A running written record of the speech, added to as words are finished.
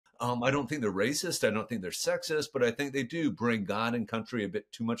I don't think they're racist. I don't think they're sexist, but I think they do bring God and country a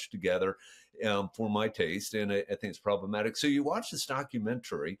bit too much together for my taste. And I think it's problematic. So you watch this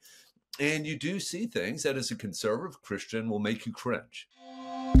documentary and you do see things that as a conservative Christian will make you cringe.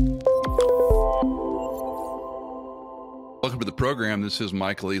 Welcome to the program. This is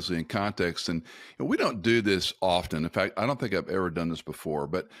Michael Easley inContext, and we don't do this often. In fact, I don't think I've ever done this before,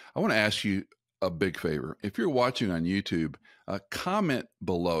 but I want to ask you a big favor. If you're watching on YouTube, comment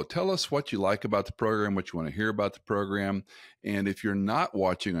below. Tell us what you like about the program, what you want to hear about the program. And if you're not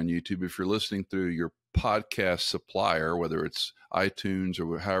watching on YouTube, if you're listening through your podcast supplier, whether it's iTunes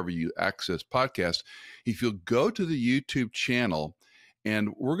or however you access podcasts, if you'll go to the YouTube channel, and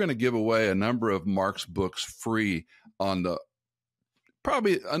we're going to give away a number of Mark's books free on the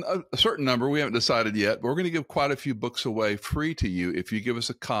probably a certain number. We haven't decided yet, but we're going to give quite a few books away free to you if you give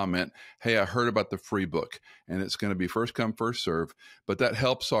us a comment. Hey, I heard about the free book, and it's going to be first come, first serve. But that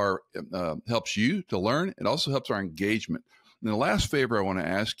helps helps you to learn. It also helps our engagement. And the last favor I want to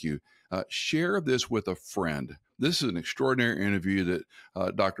ask you, share this with a friend. This is an extraordinary interview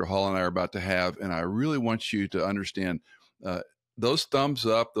that Dr. Hall and I are about to have, and I really want you to understand those thumbs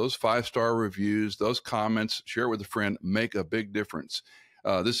up, those 5-star reviews, those comments, share it with a friend, make a big difference.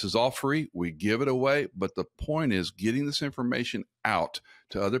 This is all free. We give it away. But the point is getting this information out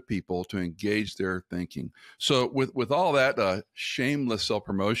to other people to engage their thinking. So with all that shameless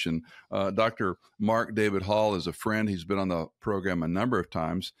self-promotion, Dr. Mark David Hall is a friend. He's been on the program a number of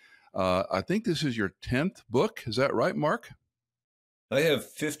times. I think this is your 10th book. Is that right, Mark? I have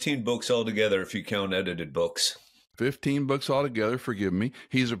 15 books altogether if you count edited books. 15 books altogether, forgive me.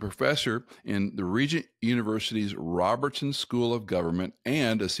 He's a professor in the Regent University's Robertson School of Government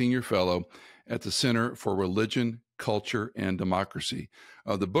and a senior fellow at the Center for Religion, Culture, and Democracy.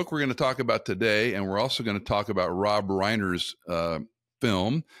 The book we're going to talk about today, and we're also going to talk about Rob Reiner's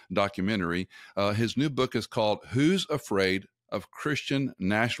documentary. His new book is called Who's Afraid of Christian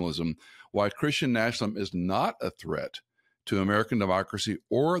Nationalism? Why Christian Nationalism is Not a Threat to American Democracy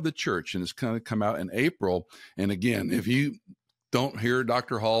or the Church. And it's going to come out in April. And again, if you don't hear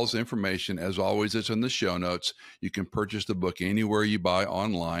Dr. Hall's information, as always, it's in the show notes. You can purchase the book anywhere you buy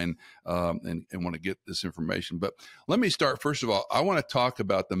online and want to get this information. But let me start. First of all, I want to talk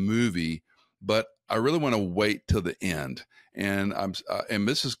about the movie, but I really want to wait till the end. And and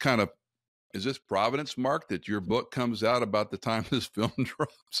this is kind of, is this Providence, Mark, that your book comes out about the time this film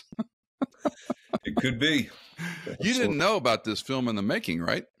drops? It could be. You didn't know about this film in the making,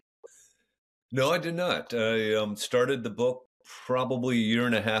 right? No, I did not. I started the book probably a year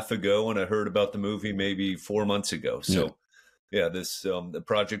and a half ago, and I heard about the movie maybe 4 months ago. So, yeah, this the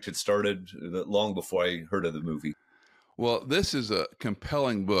project had started long before I heard of the movie. Well, this is a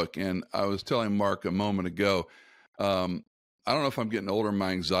compelling book, and I was telling Mark a moment ago, I don't know if I'm getting older and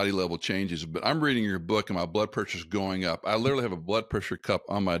my anxiety level changes, but I'm reading your book and my blood pressure's going up. I literally have a blood pressure cup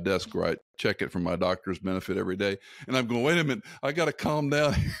on my desk where I check it for my doctor's benefit every day. And I'm going, wait a minute, I got to calm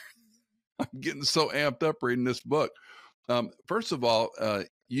down here. I'm getting so amped up reading this book. First of all,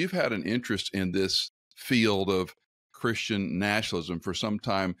 you've had an interest in this field of Christian nationalism for some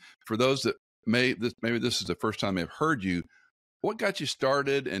time. For those that maybe this is the first time they've heard you, what got you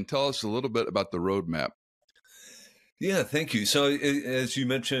started? And tell us a little bit about the roadmap. Yeah, thank you. So as you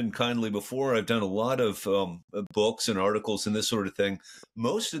mentioned kindly before, I've done a lot of books and articles and this sort of thing,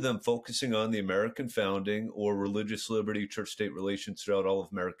 most of them focusing on the American founding or religious liberty, church-state relations throughout all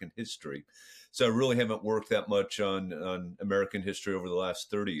of American history. So I really haven't worked that much on American history over the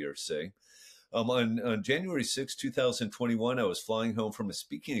last 30 years, say. On January 6, 2021, I was flying home from a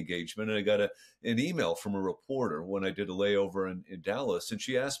speaking engagement, and I got an email from a reporter when I did a layover in Dallas, and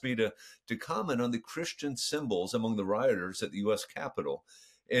she asked me to comment on the Christian symbols among the rioters at the U.S. Capitol.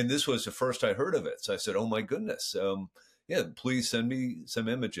 And this was the first I heard of it. So I said, oh, my goodness. Yeah, please send me some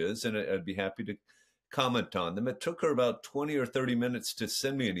images, and I'd be happy to comment on them. It took her about 20 or 30 minutes to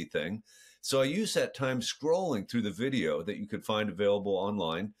send me anything. So I used that time scrolling through the video that you could find available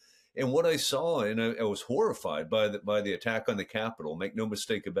online. And what I saw, and I was horrified by the attack on the Capitol, make no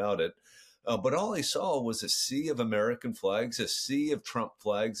mistake about it. But all I saw was a sea of American flags, a sea of Trump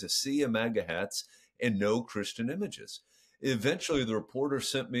flags, a sea of MAGA hats, and no Christian images. Eventually, the reporter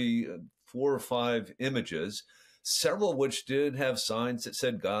sent me 4 or 5 images, several of which did have signs that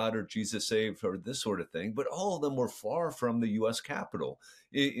said God or Jesus saved or this sort of thing, but all of them were far from the U.S. Capitol.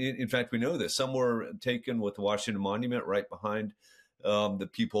 In fact, we know this. Some were taken with the Washington Monument right behind the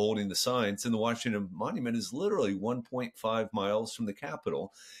people holding the signs, and the Washington Monument is literally 1.5 miles from the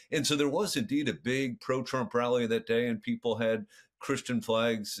Capitol. And so there was indeed a big pro-Trump rally that day, and people had Christian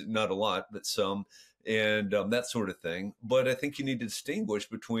flags, not a lot, but some. and that sort of thing. But I think you need to distinguish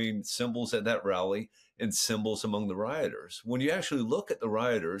between symbols at that rally and symbols among the rioters. When you actually look at the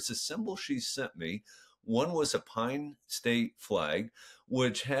rioters, the symbol she sent me, one was a Pine State flag,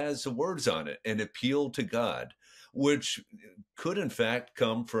 which has the words on it, an appeal to God, which could in fact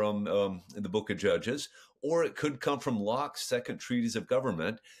come from the book of Judges, or it could come from Locke's Second Treatise of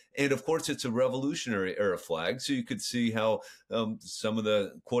Government. And of course, it's a Revolutionary era flag. So you could see how some of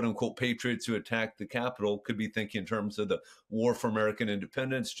the quote unquote patriots who attacked the Capitol could be thinking in terms of the War for American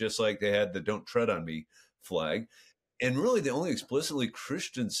Independence, just like they had the Don't Tread on Me flag. And really, the only explicitly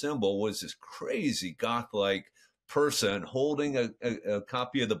Christian symbol was this crazy Goth-like person holding a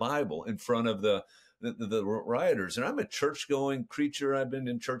copy of the Bible in front of the rioters. And I'm a church-going creature. I've been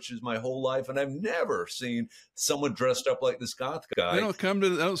in churches my whole life, and I've never seen someone dressed up like this Goth guy. They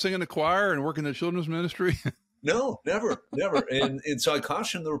don't sing in the choir and work in the children's ministry. No, never, never. And so I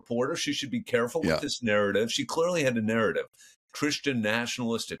cautioned the reporter she should be careful with this narrative. She clearly had a narrative. Christian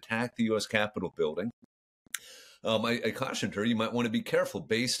nationalists attacked the U.S. Capitol building. I cautioned her, you might want to be careful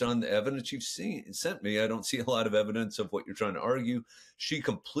based on the evidence you've sent me. I don't see a lot of evidence of what you're trying to argue. She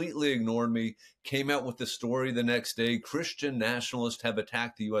completely ignored me, came out with the story the next day. Christian nationalists have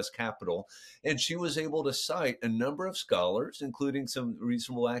attacked the U.S. Capitol. And she was able to cite a number of scholars, including some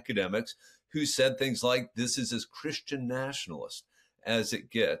reasonable academics, who said things like, this is as Christian nationalist as it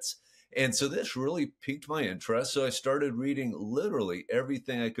gets. And so this really piqued my interest. So I started reading literally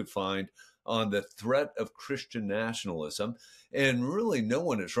everything I could find on the threat of Christian nationalism. And really, no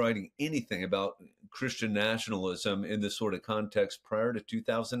one is writing anything about Christian nationalism in this sort of context prior to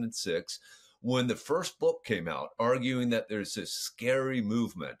 2006, when the first book came out, arguing that there's this scary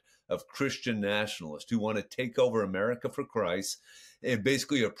movement of Christian nationalists who want to take over America for Christ and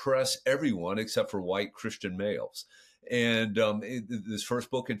basically oppress everyone except for white Christian males. And this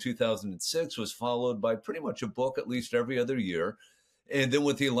first book in 2006 was followed by pretty much a book at least every other year. And then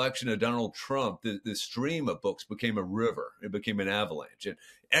with the election of Donald Trump, the stream of books became a river. It became an avalanche. And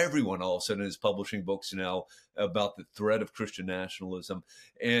everyone all of a sudden is publishing books now about the threat of Christian nationalism.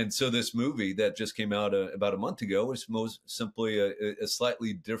 And so this movie that just came out about a month ago is most simply a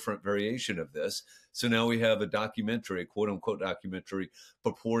slightly different variation of this. So now we have a documentary, a quote unquote documentary,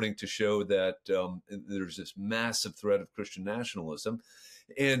 purporting to show that there's this massive threat of Christian nationalism.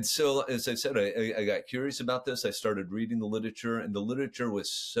 And so, as I said, I got curious about this. I started reading the literature, and the literature was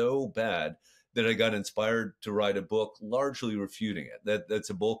so bad that I got inspired to write a book largely refuting it. That's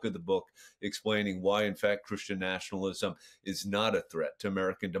a bulk of the book, explaining why, in fact, Christian nationalism is not a threat to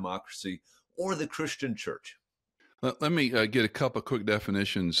American democracy or the Christian church. Let me get a couple of quick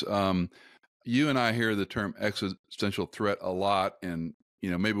definitions. You and I hear the term existential threat a lot, and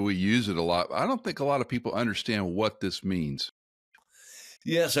maybe we use it a lot. I don't think a lot of people understand what this means.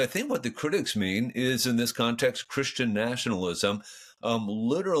 Yes, I think what the critics mean is, in this context, Christian nationalism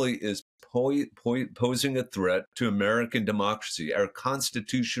literally is posing a threat to American democracy. Our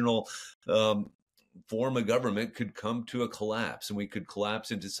constitutional form of government could come to a collapse, and we could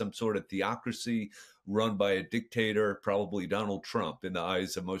collapse into some sort of theocracy run by a dictator, probably Donald Trump, in the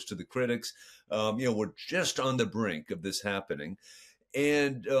eyes of most of the critics. We're just on the brink of this happening.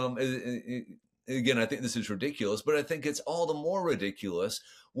 And again, I think this is ridiculous, but I think it's all the more ridiculous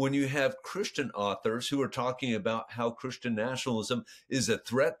when you have Christian authors who are talking about how Christian nationalism is a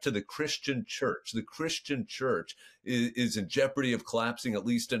threat to the Christian church. The Christian church is in jeopardy of collapsing, at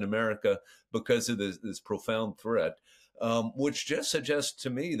least in America, because of this profound threat, which just suggests to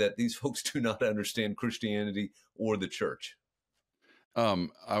me that these folks do not understand Christianity or the church.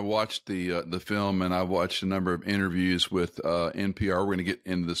 I watched the film, and I watched a number of interviews with NPR. We're going to get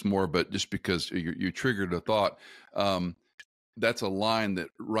into this more, but just because you triggered a thought, that's a line that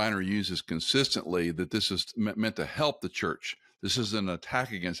Reiner uses consistently, that this is meant to help the church. This is an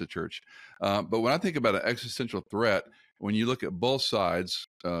attack against the church. But when I think about an existential threat, when you look at both sides,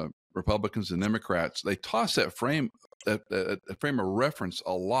 Republicans and Democrats, they toss that frame of reference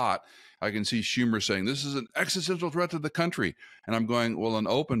a lot. I can see Schumer saying this is an existential threat to the country. And I'm going, well, an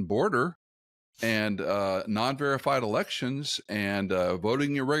open border and non-verified elections and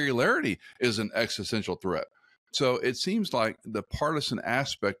voting irregularity is an existential threat. So it seems like the partisan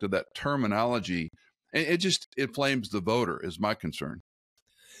aspect of that terminology, it just inflames the voter, is my concern.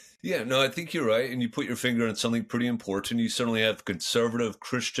 Yeah, no, I think you're right. And you put your finger on something pretty important. You certainly have conservative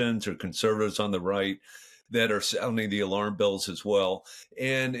Christians or conservatives on the right that are sounding the alarm bells as well.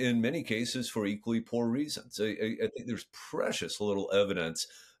 And in many cases, for equally poor reasons. I think there's precious little evidence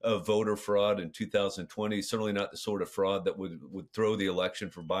of voter fraud in 2020, certainly not the sort of fraud that would throw the election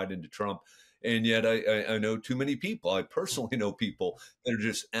from Biden to Trump And yet I know too many people. I personally know people that are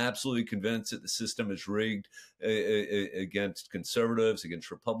just absolutely convinced that the system is rigged against conservatives,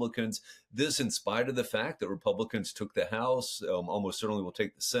 against Republicans. This in spite of the fact that Republicans took the House, almost certainly will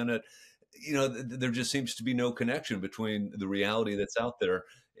take the Senate. There just seems to be no connection between the reality that's out there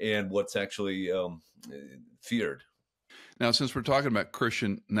and what's actually feared. Now, since we're talking about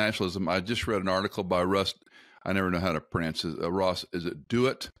Christian nationalism, I just read an article by Russ. I never know how to pronounce it. Ross, is it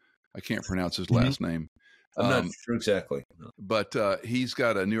Dewitt? I can't pronounce his last name. I'm not sure exactly. But he's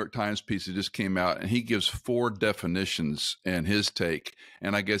got a New York Times piece that just came out, and he gives 4 definitions and his take.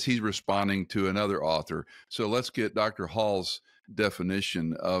 And I guess he's responding to another author. So let's get Dr. Hall's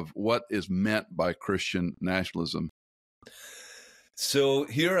definition of what is meant by Christian nationalism. So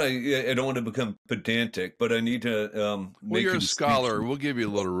here, I don't want to become pedantic, but I need to well, you're a scholar. We'll give you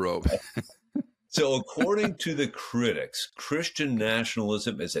a little rope. So according to the critics, Christian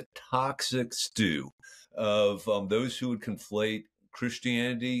nationalism is a toxic stew of those who would conflate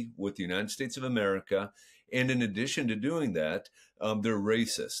Christianity with the United States of America. And in addition to doing that, they're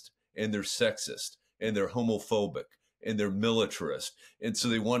racist and they're sexist and they're homophobic and they're militarist. And so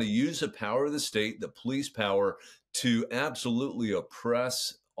they want to use the power of the state, the police power, to absolutely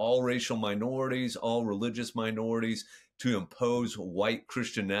oppress all racial minorities, all religious minorities, to impose white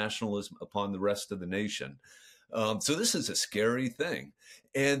Christian nationalism upon the rest of the nation. So this is a scary thing.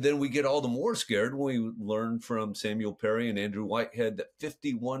 And then we get all the more scared when we learn from Samuel Perry and Andrew Whitehead that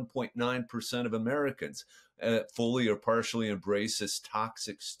 51.9% of Americans fully or partially embrace this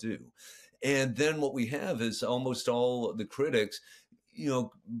toxic stew. And then what we have is almost all the critics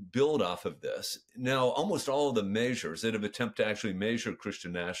build off of this. Now, almost all of the measures that have attempted to actually measure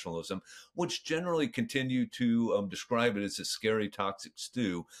Christian nationalism, which generally continue to describe it as a scary, toxic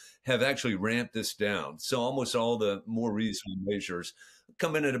stew, have actually ramped this down. So almost all the more reasonable measures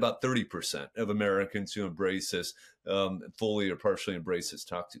come in at about 30% of Americans who embrace this, fully or partially embrace this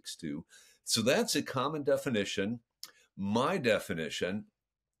toxic stew. So that's a common definition. My definition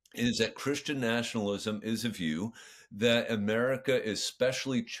is that Christian nationalism is a view that America is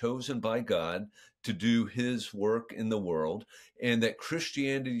specially chosen by God to do his work in the world, and that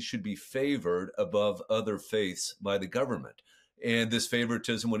Christianity should be favored above other faiths by the government. And this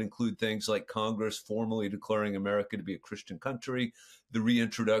favoritism would include things like Congress formally declaring America to be a Christian country, the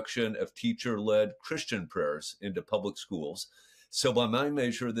reintroduction of teacher-led Christian prayers into public schools. So by my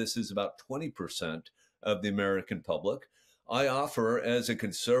measure, this is about 20% of the American public. I offer, as a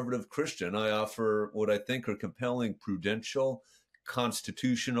conservative Christian, I offer what I think are compelling prudential,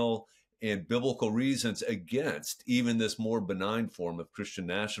 constitutional, and biblical reasons against even this more benign form of Christian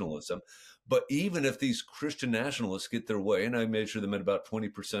nationalism. But even if these Christian nationalists get their way, and I measure them at about 20%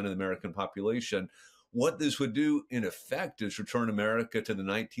 of the American population, what this would do in effect is return America to the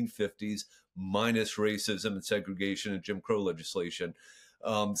 1950s minus racism and segregation and Jim Crow legislation.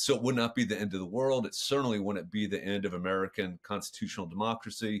 So it would not be the end of the world. It certainly wouldn't be the end of American constitutional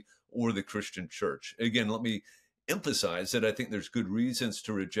democracy or the Christian church. Again, let me emphasize that I think there's good reasons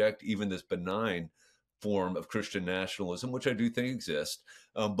to reject even this benign form of Christian nationalism, which I do think exists,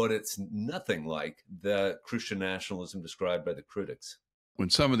 but it's nothing like the Christian nationalism described by the critics. When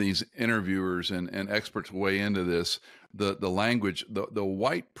some of these interviewers and experts weigh into this, the language, the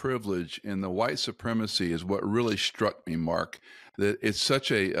white privilege and the white supremacy is what really struck me, Mark. That it's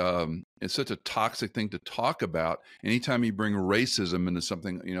such a toxic thing to talk about. Anytime you bring racism into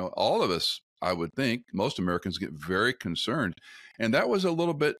something, all of us, I would think, most Americans get very concerned. And that was a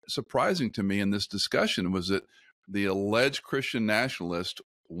little bit surprising to me in this discussion, was that the alleged Christian nationalists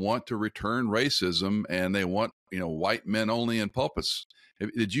want to return racism and they want, white men only in pulpits.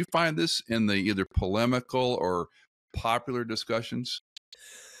 Did you find this in the either polemical or popular discussions?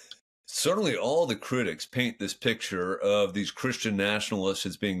 Certainly all the critics paint this picture of these Christian nationalists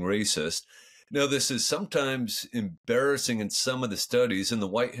as being racist. Now, this is sometimes embarrassing in some of the studies. In the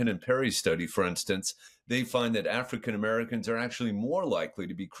Whitehead and Perry study, for instance, they find that African Americans are actually more likely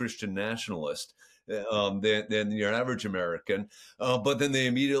to be Christian nationalists than your average American. But then they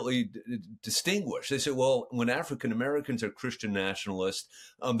immediately distinguish. They say, well, when African Americans are Christian nationalists,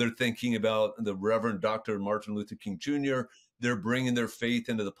 they're thinking about the Reverend Dr. Martin Luther King Jr., they're bringing their faith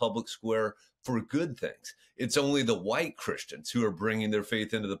into the public square for good things. It's only the white Christians who are bringing their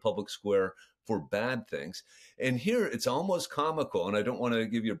faith into the public square for bad things. And here it's almost comical, and I don't want to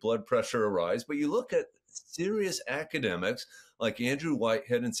give your blood pressure a rise, but you look at serious academics like Andrew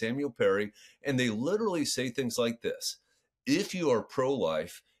Whitehead and Samuel Perry, and they literally say things like this: if you are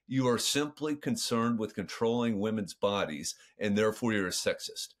pro-life, you are simply concerned with controlling women's bodies, and therefore you're a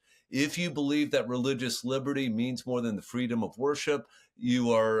sexist. If you believe that religious liberty means more than the freedom of worship,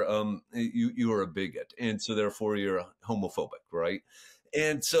 you are you are a bigot, and so therefore you're homophobic, right?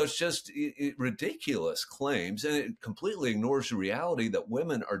 And so it's just ridiculous claims, and it completely ignores the reality that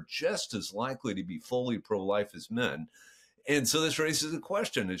women are just as likely to be fully pro-life as men. And so this raises a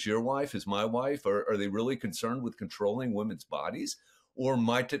question: is your wife, is my wife, are they really concerned with controlling women's bodies? Or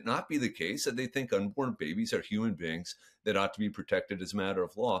might it not be the case that they think unborn babies are human beings that ought to be protected as a matter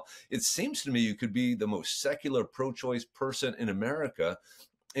of law? It seems to me you could be the most secular pro choice person in America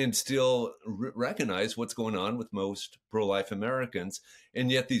and still recognize what's going on with most pro-life Americans. And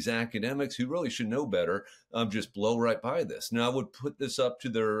yet these academics who really should know better just blow right by this. Now, I would put this up to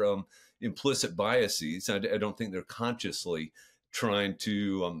their implicit biases. I don't think they're consciously trying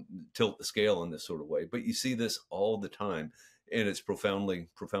to tilt the scale in this sort of way, but you see this all the time, and it's profoundly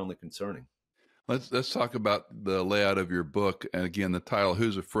concerning. Let's talk about the layout of your book. And again, the title,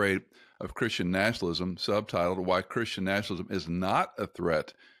 Who's Afraid of Christian Nationalism, subtitled, Why Christian Nationalism is Not a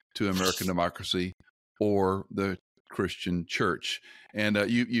Threat to American Democracy or the Christian Church. And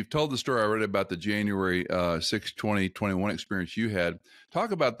you've told the story already about the January 6, 2021 experience you had.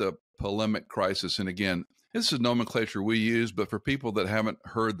 Talk about the polemic crisis. And again, this is nomenclature we use, but for people that haven't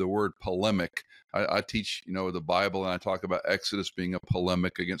heard the word polemic, I teach, the Bible, and I talk about Exodus being a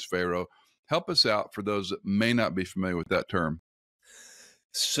polemic against Pharaoh. Help us out for those that may not be familiar with that term.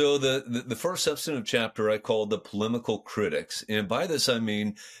 So the first substantive chapter I called the polemical critics. And by this, I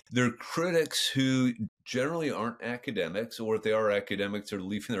mean they're critics who generally aren't academics, or if they are academics, they're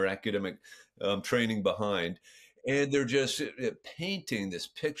leaving their academic training behind. And they're just painting this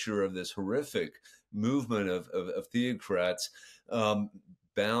picture of this horrific movement of theocrats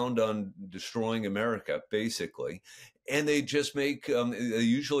bound on destroying America, basically. And they just make, they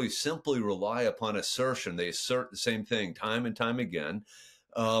usually simply rely upon assertion. They assert the same thing time and time again.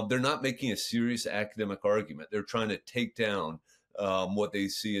 They're not making a serious academic argument. They're trying to take down what they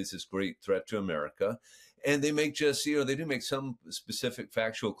see as this great threat to America. And they make just, they do make some specific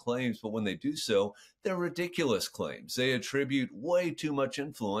factual claims, but when they do so, they're ridiculous claims. They attribute way too much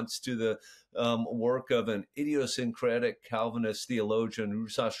influence to the work of an idiosyncratic Calvinist theologian,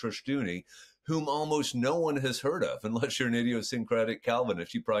 Rousas Rushdoony, whom almost no one has heard of. Unless you're an idiosyncratic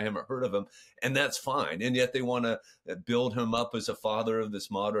Calvinist, you probably haven't heard of him, and that's fine. And yet they want to build him up as a father of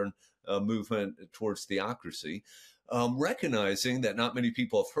this modern movement towards theocracy. Recognizing that not many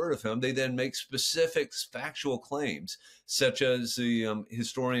people have heard of him, they then make specific factual claims, such as the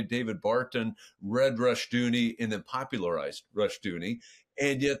historian David Barton read Rushdoony and then popularized Rushdoony.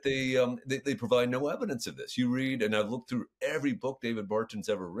 And yet they provide no evidence of this. You read, and I've looked through every book David Barton's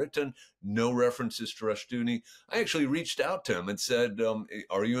ever written, no references to Rushdoony. I actually reached out to him and said,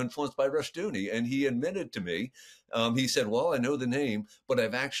 are you influenced by Rushdoony? And he admitted to me, he said, well, I know the name, but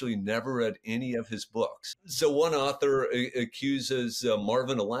I've actually never read any of his books. So one author accuses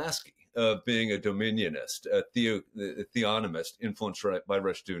Marvin Alasky of being a dominionist, a theonomist influenced by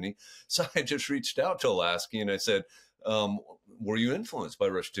Rushdoony. So I just reached out to Alasky and I said, were you influenced by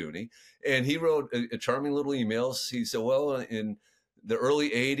Rushdoony? And he wrote a charming little emails. He said, well, in the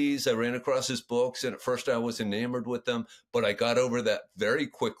early 80s, I ran across his books, and at first I was enamored with them, but I got over that very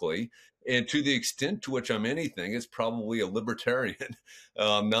quickly. And to the extent to which I'm anything, it's probably a libertarian,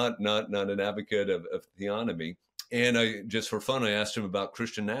 not an advocate of theonomy. And I, just for fun, I asked him about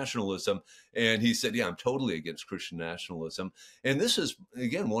Christian nationalism, and he said, yeah, I'm totally against Christian nationalism. And this is,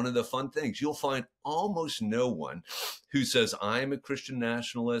 again, one of the fun things. You'll find almost no one who says, I'm a Christian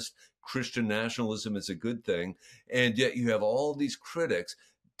nationalist, Christian nationalism is a good thing. And yet you have all these critics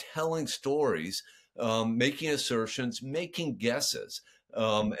telling stories, making assertions, making guesses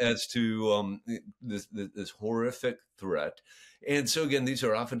as to this horrific threat. And so, again, these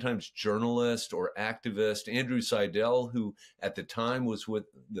are oftentimes journalists or activists. Andrew Seidel, who at the time was with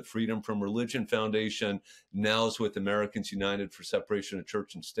the Freedom from Religion Foundation, now is with Americans United for Separation of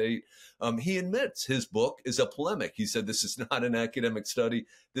Church and State. He admits his book is a polemic. He said, this is not an academic study.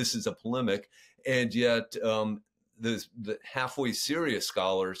 This is a polemic. And yet the halfway serious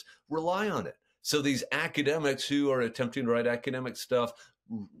scholars rely on it. So these academics who are attempting to write academic stuff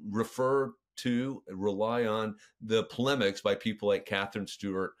rely on the polemics by people like Catherine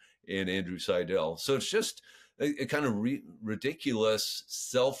Stewart and Andrew Seidel. So it's just a kind of ridiculous,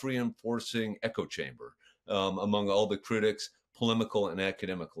 self-reinforcing echo chamber among all the critics, polemical and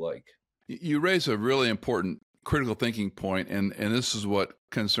academic alike. You raise a really important critical thinking point, and this is what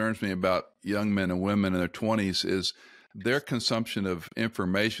concerns me about young men and women in their 20s is their consumption of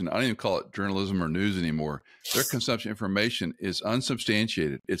information. I don't even call it journalism or news anymore. Their consumption of information is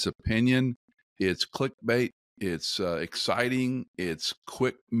unsubstantiated. It's opinion, it's clickbait, it's exciting, it's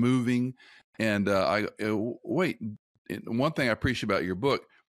quick moving, and wait. One thing I appreciate about your book,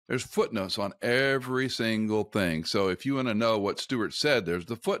 there's footnotes on every single thing. So if you want to know what Stewart said, there's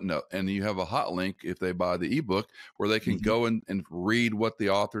the footnote, and you have a hot link if they buy the ebook where they can go and read what the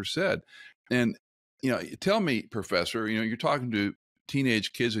author said. And tell me, Professor, you're talking to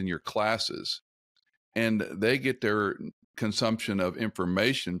teenage kids in your classes, and they get their consumption of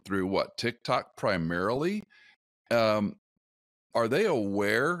information through what, TikTok primarily? Are they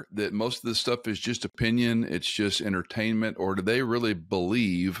aware that most of this stuff is just opinion, it's just entertainment, or do they really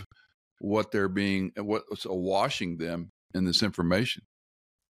believe what's washing them in this information?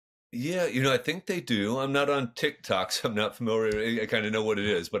 Yeah, I think they do. I'm not on TikTok, so I'm not familiar. I kind of know what it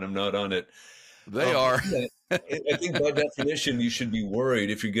is, but I'm not on it. They are. Yeah, I think by definition, you should be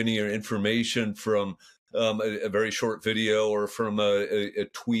worried if you're getting your information from a very short video or from a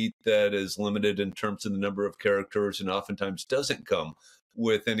tweet that is limited in terms of the number of characters and oftentimes doesn't come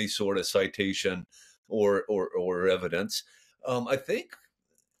with any sort of citation or evidence. I think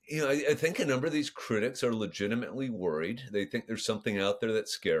I think a number of these critics are legitimately worried. They think there's something out there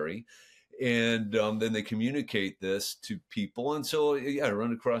that's scary. And then they communicate this to people. And so, yeah, I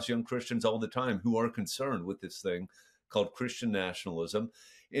run across young Christians all the time who are concerned with this thing called Christian nationalism.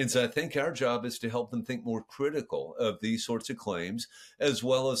 And so I think our job is to help them think more critical of these sorts of claims, as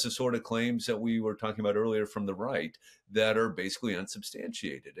well as the sort of claims that we were talking about earlier from the right that are basically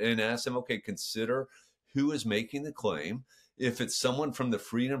unsubstantiated, and ask them, okay, consider who is making the claim. If it's someone from the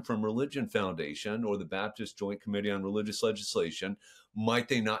Freedom from Religion Foundation or the Baptist Joint Committee on Religious Legislation, might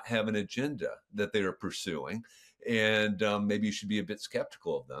they not have an agenda that they are pursuing? And maybe you should be a bit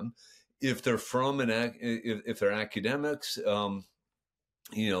skeptical of them. If they're if they're academics,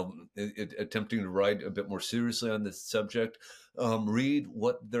 attempting to write a bit more seriously on this subject, read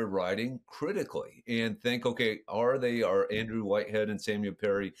what they're writing critically and think, okay, are Andrew Whitehead and Samuel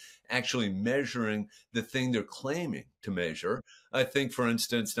Perry actually measuring the thing they're claiming to measure? I think, for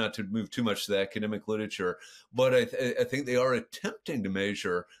instance, not to move too much to the academic literature, but I think they are attempting to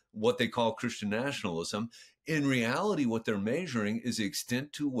measure what they call Christian nationalism. In reality, what they're measuring is the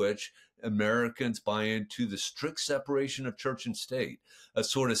extent to which Americans buy into the strict separation of church and state, a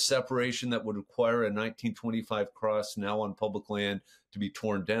sort of separation that would require a 1925 cross now on public land to be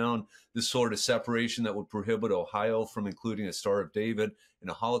torn down, the sort of separation that would prohibit Ohio from including a Star of David in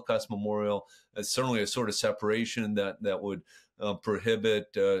a Holocaust memorial, certainly a sort of separation that would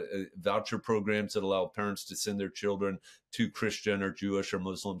prohibit voucher programs that allow parents to send their children to Christian or Jewish or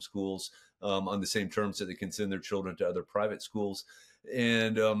Muslim schools on the same terms that they can send their children to other private schools.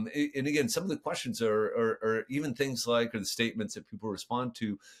 And again, some of the questions are even things like, or the statements that people respond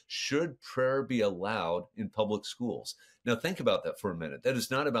to: should prayer be allowed in public schools? Now, think about that for a minute. That is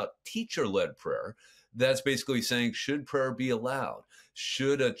not about teacher-led prayer. That's basically saying, should prayer be allowed?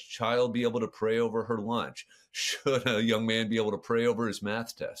 Should a child be able to pray over her lunch? Should a young man be able to pray over his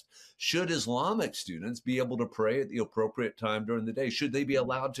math test? Should Islamic students be able to pray at the appropriate time during the day? Should they be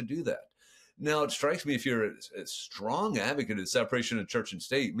allowed to do that? Now, it strikes me, if you're a strong advocate of separation of church and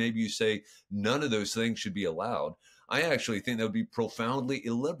state, maybe you say none of those things should be allowed. I actually think that would be profoundly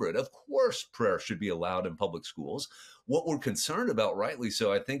illiberate. Of course, prayer should be allowed in public schools. What we're concerned about, rightly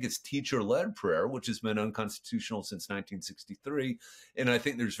so, I think, is teacher-led prayer, which has been unconstitutional since 1963. And I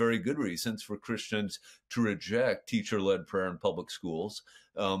think there's very good reasons for Christians to reject teacher-led prayer in public schools,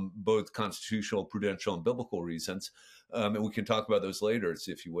 both constitutional, prudential, and biblical reasons. And we can talk about those later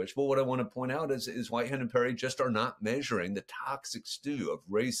if you wish. But what I want to point out is Whitehead and Perry just are not measuring the toxic stew of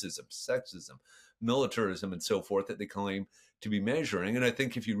racism, sexism, militarism, and so forth that they claim to be measuring. And I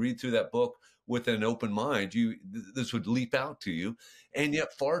think if you read through that book with an open mind, this would leap out to you. And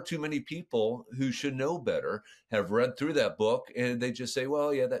yet far too many people who should know better have read through that book and they just say,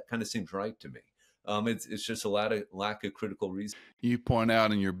 well, yeah, that kind of seems right to me. It's just a lack of critical reason. You point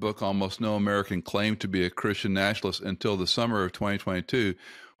out in your book, almost no American claimed to be a Christian nationalist until the summer of 2022,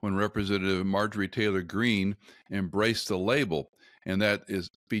 when Representative Marjorie Taylor Greene embraced the label. And that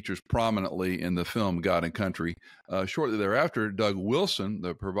features prominently in the film God and Country. Shortly thereafter, Doug Wilson,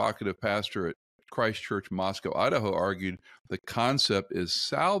 the provocative pastor at Christ Church, Moscow, Idaho, argued the concept is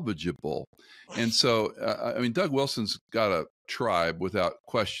salvageable. And so, Doug Wilson's got a tribe without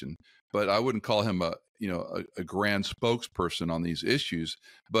question, but I wouldn't call him a grand spokesperson on these issues.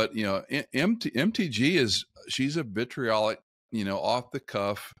 But MTG she's a vitriolic, off the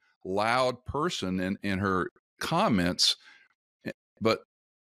cuff, loud person in her comments, but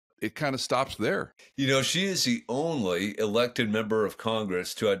it kind of stops there. She is the only elected member of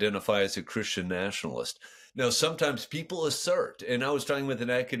Congress to identify as a Christian nationalist. Now, sometimes people assert, and I was talking with an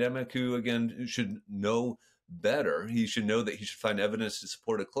academic who, again, should know better. He should know that he should find evidence to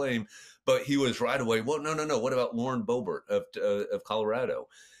support a claim. But he was right away, well, no. What about Lauren Boebert of Colorado?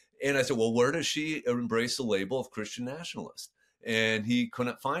 And I said, well, where does she embrace the label of Christian nationalist? And he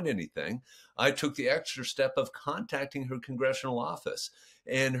couldn't find anything. I took the extra step of contacting her congressional office.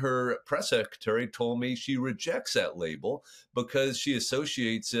 And her press secretary told me she rejects that label because she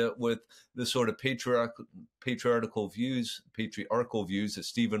associates it with the sort of patriarchal views of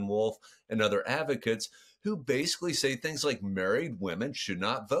Stephen Wolfe and other advocates who basically say things like married women should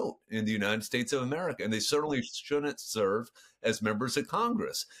not vote in the United States of America, and they certainly shouldn't serve as members of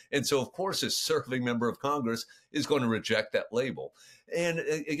Congress. And so, of course, a serving member of Congress is going to reject that label. And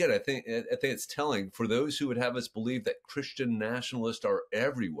again, I think it's telling for those who would have us believe that Christian nationalists are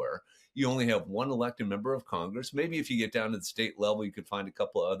everywhere. You only have one elected member of Congress. Maybe if you get down to the state level, you could find a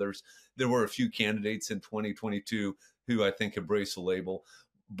couple of others. There were a few candidates in 2022 who I think embrace the label.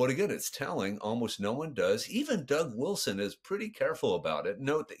 But again, it's telling. Almost no one does. Even Doug Wilson is pretty careful about it.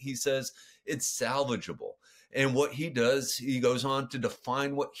 Note that he says it's salvageable. And what he does, he goes on to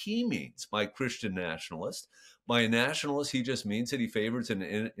define what he means by Christian nationalist. By a nationalist, he just means that he favors an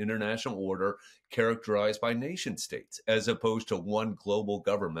international order characterized by nation states, as opposed to one global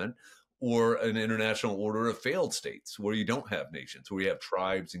government or an international order of failed states where you don't have nations, where you have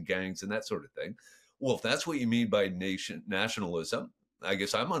tribes and gangs and that sort of thing. Well, if that's what you mean by nationalism, I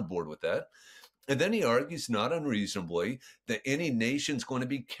guess I'm on board with that. And then he argues, not unreasonably, that any nation's going to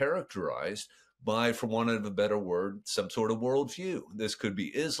be characterized by, for want of a better word, some sort of worldview. This could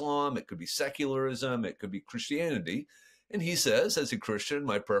be Islam, it could be secularism, it could be Christianity. And he says, as a Christian,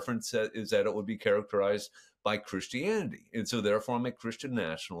 my preference is that it would be characterized by Christianity. And so therefore I'm a Christian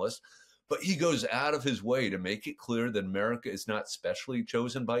nationalist. But he goes out of his way to make it clear that America is not specially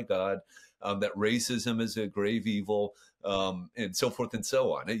chosen by God, that racism is a grave evil, and so forth and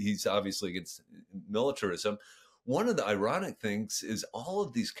so on. He's obviously against militarism. One of the ironic things is all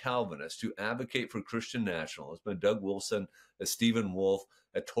of these Calvinists who advocate for Christian nationalism, Doug Wilson, Stephen Wolfe,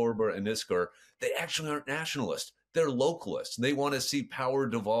 Torber, and Isker, they actually aren't nationalists. They're localists. They want to see power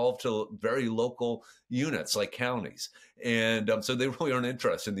devolve to very local units like counties. And so they really aren't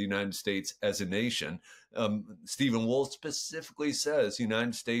interested in the United States as a nation. Stephen Wolfe specifically says the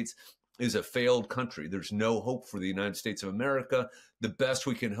United States is a failed country. There's no hope for the United States of America. The best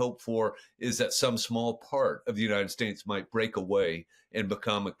we can hope for is that some small part of the United States might break away and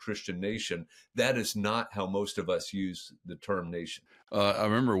become a Christian nation. That is not how most of us use the term nation. I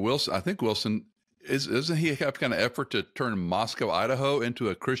remember Wilson, I think Wilson, isn't he have kind of effort to turn Moscow, Idaho into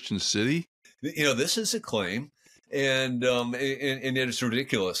a Christian city? You know, this is a claim. And it's a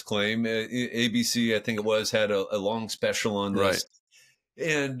ridiculous claim. ABC, I think it was, had a long special on this. Right.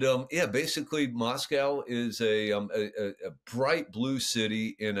 And basically, Moscow is a bright blue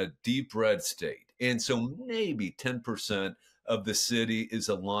city in a deep red state. And so maybe 10% of the city is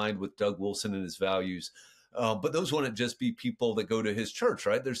aligned with Doug Wilson and his values. But those wouldn't just be people that go to his church,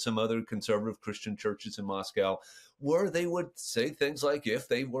 right? There's some other conservative Christian churches in Moscow where they would say things like, if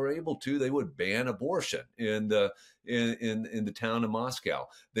they were able to, they would ban abortion in the town of Moscow.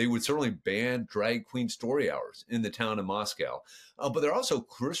 They would certainly ban drag queen story hours in the town of Moscow. But they're also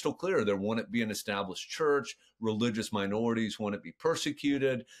crystal clear there wouldn't be an established church, religious minorities wouldn't be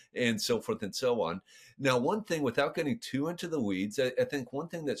persecuted, and so forth and so on. Now, one thing, without getting too into the weeds, I think one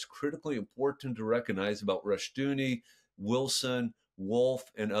thing that's critically important to recognize about Rushdoony, Wilson, Wolfe,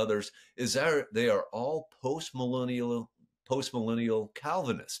 and others is that they are all postmillennial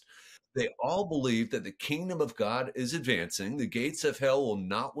Calvinists. They all believe that the kingdom of God is advancing. The gates of hell will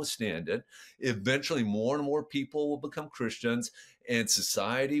not withstand it. Eventually, more and more people will become Christians, and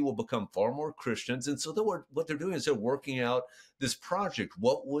society will become far more Christians. And so what they're doing is they're working out this project.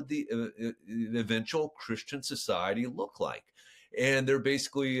 What would the eventual Christian society look like? And they're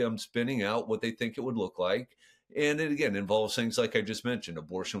basically spinning out what they think it would look like. And it, again, involves things like I just mentioned.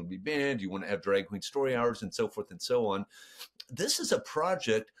 Abortion would be banned. You want to have drag queen story hours and so forth and so on. This is a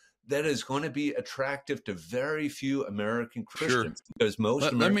project that is going to be attractive to very few American Christians. Sure.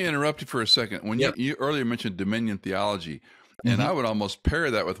 Because Let me interrupt you for a second. When you earlier mentioned dominion theology, and I would almost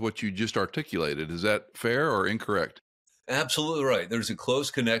pair that with what you just articulated. Is that fair or incorrect? Absolutely right. There's a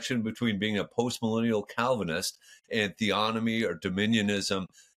close connection between being a postmillennial Calvinist and theonomy or dominionism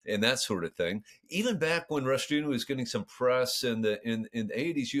and that sort of thing. Even back when Rushdoony was getting some press in the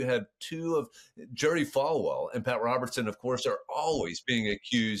 80s, you had two of Jerry Falwell and Pat Robertson, of course, are always being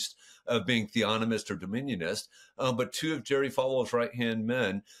accused of being theonomist or dominionist. But two of Jerry Falwell's right-hand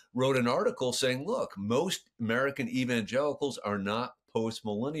men wrote an article saying, look, most American evangelicals are not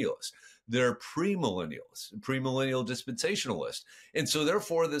postmillennialists. they're premillennialists, premillennial dispensationalists. And so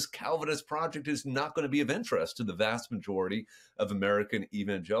therefore, this Calvinist project is not going to be of interest to the vast majority of American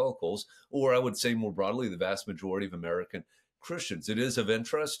evangelicals, or I would say more broadly, the vast majority of American Christians. It is of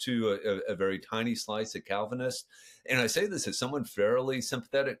interest to a very tiny slice of Calvinists. And I say this as someone fairly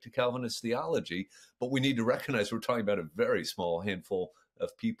sympathetic to Calvinist theology, but we need to recognize we're talking about a very small handful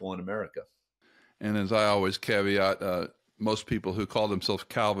of people in America. And as I always caveat, most people who call themselves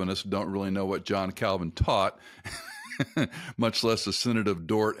Calvinists don't really know what John Calvin taught, much less the Synod of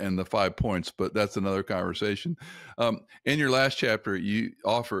Dort and the 5 points, but that's another conversation. In your last chapter,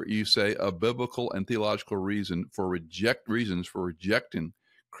 you say a biblical and theological reasons for rejecting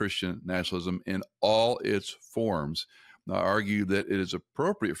Christian nationalism in all its forms. I argue that it is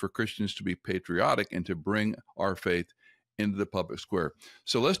appropriate for Christians to be patriotic and to bring our faith into the public square.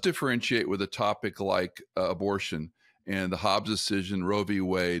 So let's differentiate with a topic like abortion and the Hobbes decision, Roe v.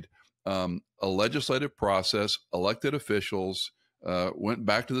 Wade. A legislative process, elected officials went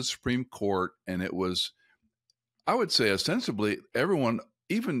back to the Supreme Court, and it was, I would say, ostensibly, everyone,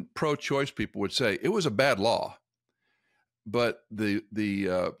 even pro-choice people, would say it was a bad law. But the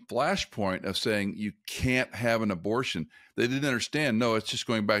flashpoint of saying you can't have an abortion, they didn't understand. No, it's just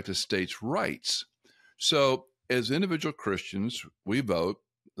going back to states' rights. So as individual Christians, we vote.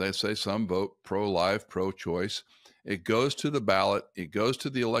 They say some vote pro-life, pro-choice. It goes to the ballot. It goes to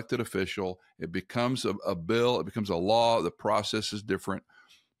the elected official. It becomes a bill. It becomes a law. The process is different.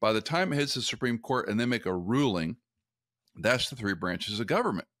 By the time it hits the Supreme Court and they make a ruling, that's the three branches of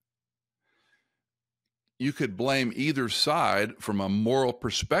government. You could blame either side from a moral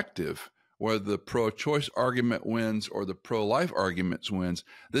perspective, whether the pro-choice argument wins or the pro-life argument wins.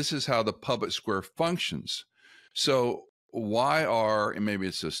 This is how the public square functions. So why and maybe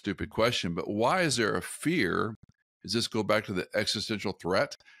it's a stupid question, but why is there a fear? Does this go back to the existential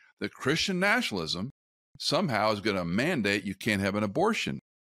threat that Christian nationalism somehow is going to mandate you can't have an abortion,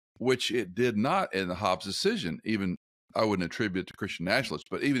 which it did not in the Hobbes decision. Even I wouldn't attribute it to Christian nationalists,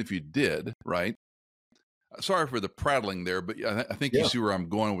 but even if you did, right? Sorry for the prattling there, but I think you see where I'm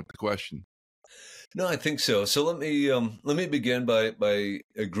going with the question. No, I think so. So let me begin by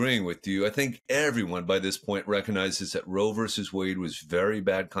agreeing with you. I think everyone by this point recognizes that Roe versus Wade was very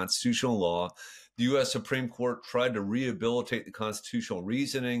bad constitutional law. The U.S. Supreme Court tried to rehabilitate the constitutional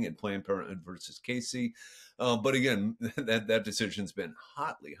reasoning in Planned Parenthood versus Casey, but again, that decision's been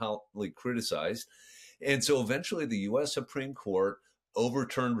hotly criticized, and so eventually the U.S. Supreme Court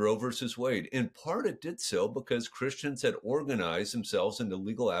overturned Roe versus Wade. In part, it did so because Christians had organized themselves into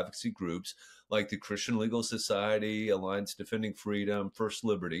legal advocacy groups like the Christian Legal Society, Alliance Defending Freedom, First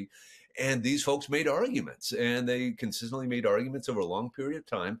Liberty. And these folks made arguments, and they consistently made arguments over a long period of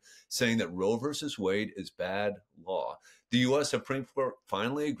time saying that Roe versus Wade is bad law. The U.S. Supreme Court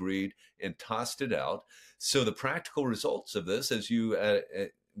finally agreed and tossed it out. So the practical results of this, as you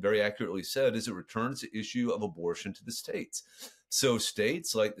very accurately said, is it returns the issue of abortion to the states. So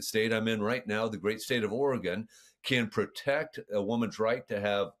states like the state I'm in right now, the great state of Oregon, can protect a woman's right to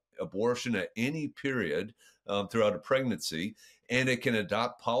have abortion at any period throughout a pregnancy, and it can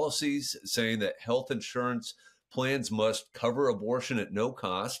adopt policies saying that health insurance plans must cover abortion at no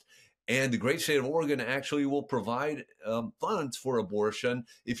cost. And the great state of Oregon actually will provide funds for abortion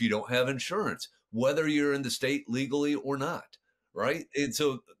if you don't have insurance, whether you're in the state legally or not, right? And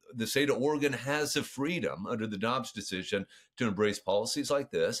so the state of Oregon has the freedom under the Dobbs decision to embrace policies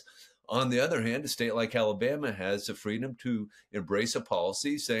like this. On the other hand, a state like Alabama has the freedom to embrace a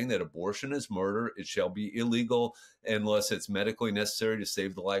policy saying that abortion is murder. It shall be illegal unless it's medically necessary to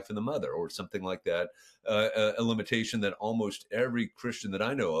save the life of the mother, or something like that. A limitation that almost every Christian that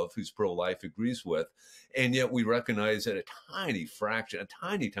I know of who's pro-life agrees with. And yet we recognize that a tiny fraction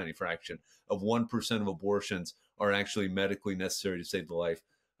of 1% of abortions are actually medically necessary to save the life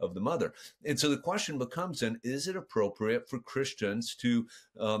of the mother. And so the question becomes then, is it appropriate for Christians to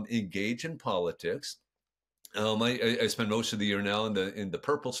engage in politics? I spend most of the year now in the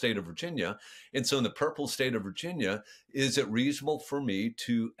purple state of Virginia. And so in the purple state of Virginia, is it reasonable for me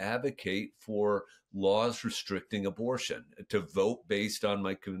to advocate for laws restricting abortion, to vote based on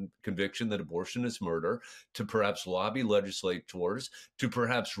my conviction that abortion is murder, to perhaps lobby legislators, to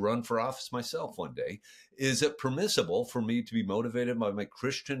perhaps run for office myself one day? Is it permissible for me to be motivated by my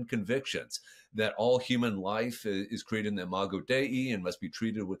Christian convictions that all human life is created in the imago Dei and must be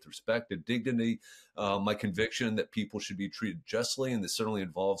treated with respect and dignity? My conviction that people should be treated justly, and this certainly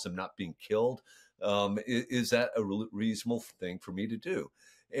involves them not being killed. Is that a reasonable thing for me to do?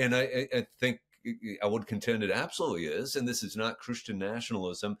 And I think I would contend it absolutely is. And this is not Christian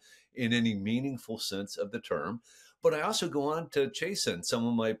nationalism in any meaningful sense of the term. But I also go on to chasten some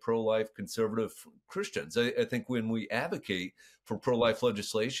of my pro-life conservative Christians. I think when we advocate for pro-life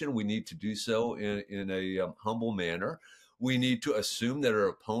legislation, we need to do so in a humble manner. We need to assume that our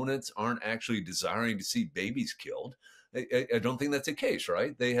opponents aren't actually desiring to see babies killed. I don't think that's the case,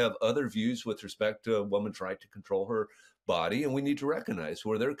 right? They have other views with respect to a woman's right to control her body, and we need to recognize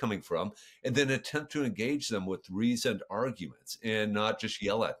where they're coming from and then attempt to engage them with reasoned arguments and not just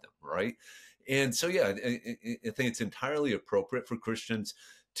yell at them, right? And so, yeah, I think it's entirely appropriate for Christians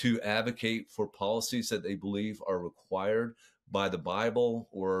to advocate for policies that they believe are required by the Bible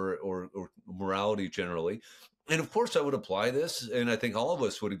or morality generally. And of course, I would apply this, and I think all of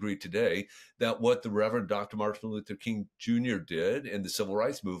us would agree today that what the Reverend Dr. Martin Luther King Jr. did in the Civil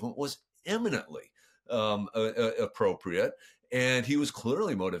Rights Movement was eminently appropriate, and he was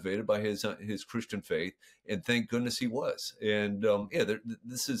clearly motivated by his Christian faith, and thank goodness he was. And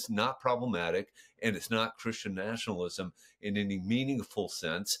this is not problematic, and it's not Christian nationalism in any meaningful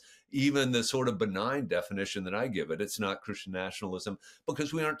sense. Even the sort of benign definition that I give it, it's not Christian nationalism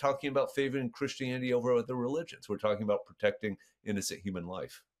because we aren't talking about favoring Christianity over other religions. We're talking about protecting innocent human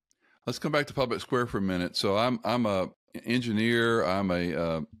life. Let's come back to public square for a minute. So I'm a engineer. I'm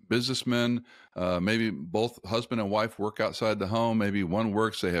a businessman. Maybe both husband and wife work outside the home. Maybe one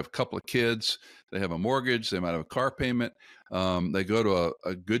works. They have a couple of kids. They have a mortgage. They might have a car payment. They go to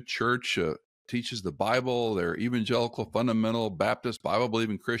a good church, teaches the Bible. They're evangelical, fundamental, Baptist,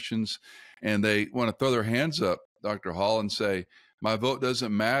 Bible-believing Christians, and they want to throw their hands up, Dr. Hall, and say, my vote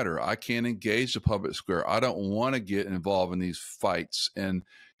doesn't matter. I can't engage the public square. I don't want to get involved in these fights. And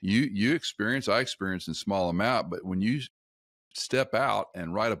you experience, I experience in small amount, but when you step out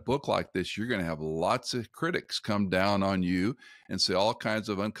and write a book like this, you're going to have lots of critics come down on you and say all kinds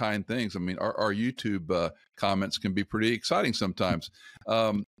of unkind things. I mean, our YouTube comments can be pretty exciting sometimes.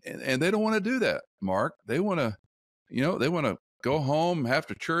 And they don't want to do that, Mark. They want to, go home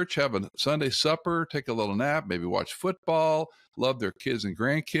after church, have a Sunday supper, take a little nap, maybe watch football, love their kids and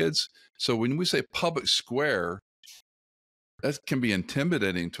grandkids. So when we say public square, that can be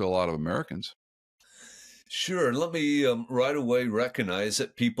intimidating to a lot of Americans. Sure. Let me right away recognize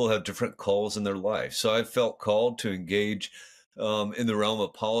that people have different calls in their life. So I've felt called to engage in the realm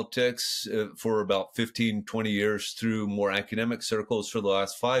of politics for about 15, 20 years through more academic circles for the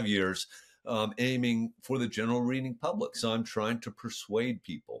last 5 years, aiming for the general reading public. So I'm trying to persuade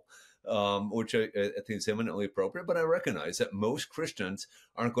people, which I think is eminently appropriate. But I recognize that most Christians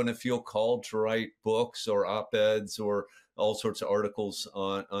aren't going to feel called to write books or op-eds or all sorts of articles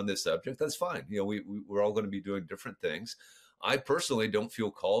on this subject. That's fine. We're all going to be doing different things. I personally don't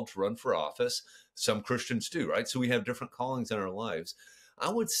feel called to run for office. Some Christians do, right? So we have different callings in our lives. I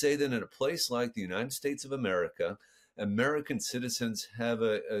would say that in a place like the United States of America, American citizens have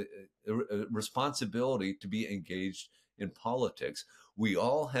a responsibility to be engaged in politics. We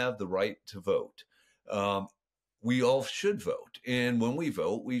all have the right to vote. We all should vote. And when we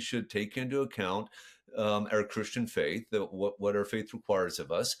vote, we should take into account our Christian faith, what our faith requires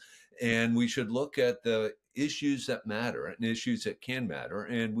of us. And we should look at the issues that matter and issues that can matter.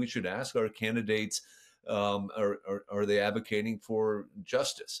 And we should ask our candidates, are they advocating for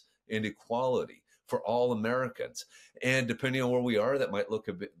justice and equality for all Americans? And depending on where we are, that might look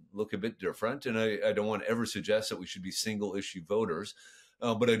a bit different. And I don't want to ever suggest that we should be single issue voters.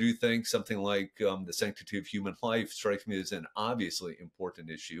 But I do think something like the sanctity of human life strikes me as an obviously important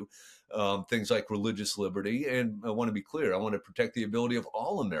issue. Things like religious liberty. And I want to be clear, I want to protect the ability of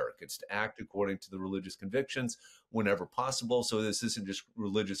all Americans to act according to the religious convictions whenever possible. So this isn't just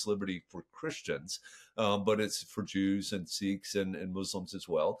religious liberty for Christians, but it's for Jews and Sikhs and Muslims as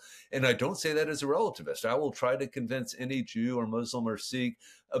well. And I don't say that as a relativist. I will try to convince any Jew or Muslim or Sikh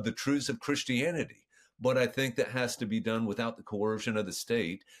of the truths of Christianity. But I think that has to be done without the coercion of the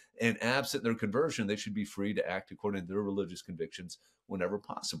state. And absent their conversion, they should be free to act according to their religious convictions whenever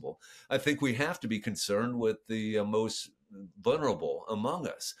possible. I think we have to be concerned with the most vulnerable among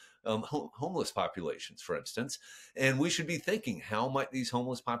us, homeless populations, for instance. And we should be thinking, how might these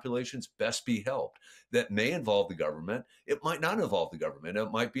homeless populations best be helped? That may involve the government. It might not involve the government.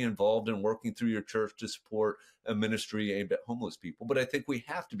 It might be involved in working through your church to support a ministry aimed at homeless people. But I think we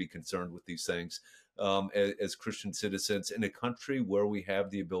have to be concerned with these things as Christian citizens in a country where we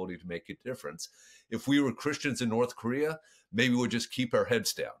have the ability to make a difference. If we were Christians in North Korea, maybe we'd just keep our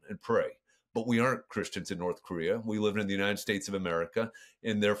heads down and pray. But we aren't Christians in North Korea. We live in the United States of America,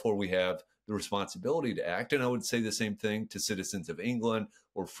 and therefore we have the responsibility to act. And I would say the same thing to citizens of England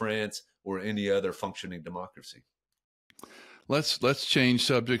or France or any other functioning democracy. Let's change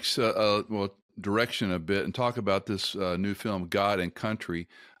subjects. Well, direction a bit and talk about this new film, God and Country.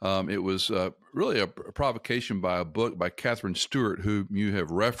 It was really a provocation by a book by Catherine Stewart, who you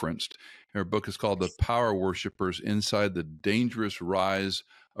have referenced. Her book is called The Power Worshippers Inside the Dangerous Rise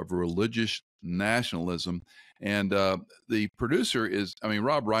of Religious Nationalism. And the producer is, I mean,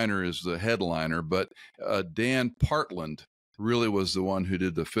 Rob Reiner is the headliner, but Dan Partland really was the one who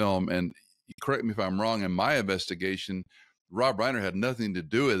did the film. And correct me if I'm wrong, in my investigation, Rob Reiner had nothing to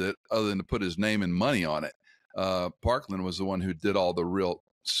do with it other than to put his name and money on it. Parkland was the one who did all the real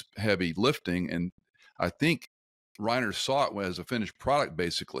heavy lifting. And I think Reiner saw it as a finished product,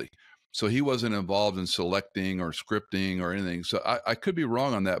 basically. So he wasn't involved in selecting or scripting or anything. So I could be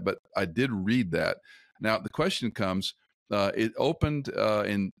wrong on that, but I did read that. Now, the question comes, it opened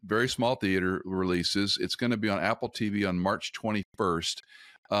in very small theater releases. It's going to be on Apple TV on March 21st.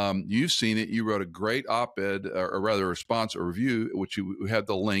 You've seen it. You wrote a great op-ed, or rather a response or review, which we have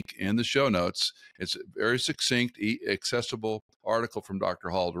the link in the show notes. It's a very succinct, accessible article from Dr.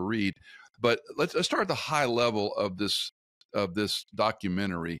 Hall to read. But let's start at the high level of this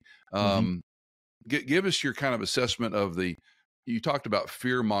documentary. Give us your kind of assessment of the. You talked about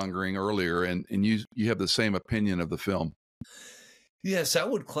fear mongering earlier, and you have the same opinion of the film. Yes, I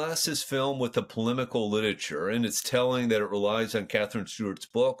would class this film with the polemical literature, and it's telling that it relies on Catherine Stewart's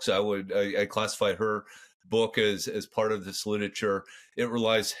books. I classify her book as part of this literature. It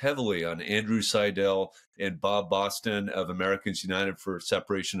relies heavily on Andrew Seidel and Bob Boston of Americans United for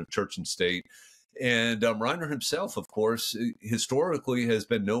Separation of Church and State. And Reiner himself, of course, historically has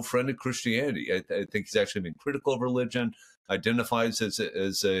been no friend of Christianity. I think he's actually been critical of religion, identifies as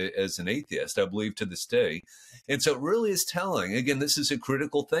an atheist, I believe, to this day. And so it really is telling. Again, this is a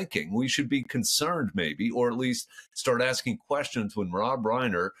critical thinking. We should be concerned, maybe, or at least start asking questions when Rob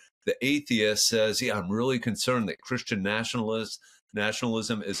Reiner, the atheist, says, yeah, I'm really concerned that Christian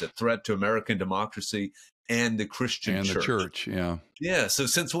nationalism is a threat to American democracy and the Christian church. And the church, yeah. Yeah. So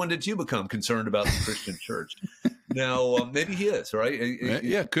since when did you become concerned about the Christian church? Now, maybe he is, right?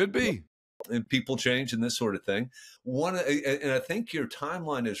 Yeah, could be. And people change and this sort of thing. And I think your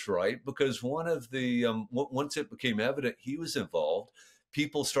timeline is right, because one of the, once it became evident he was involved,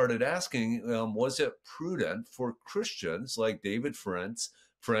 people started asking, was it prudent for Christians like David French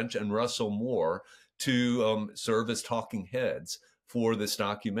and Russell Moore to serve as talking heads for this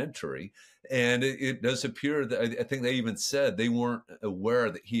documentary? And it does appear that I think they even said they weren't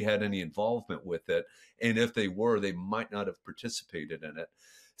aware that he had any involvement with it. And if they were, they might not have participated in it.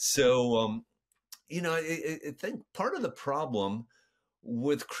 So, I think part of the problem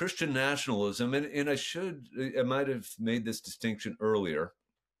with Christian nationalism, and I might have made this distinction earlier.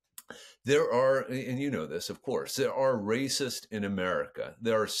 There are, and you know this, of course, there are racists in America.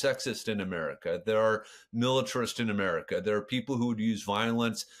 There are sexist in America. There are militarist in America. There are people who would use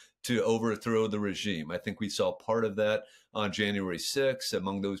violence to overthrow the regime. I think we saw part of that on January 6th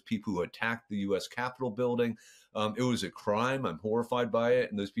among those people who attacked the U.S. Capitol building. It was a crime. I'm horrified by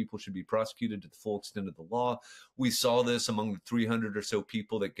it, and those people should be prosecuted to the full extent of the law. We saw this among the 300 or so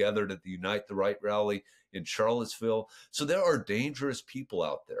people that gathered at the Unite the Right rally in Charlottesville. So there are dangerous people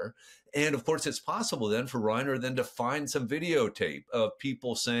out there. And of course, it's possible then for Reiner then to find some videotape of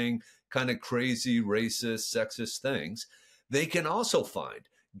people saying kind of crazy, racist, sexist things. They can also find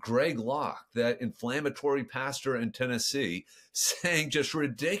Greg Locke, that inflammatory pastor in Tennessee, saying just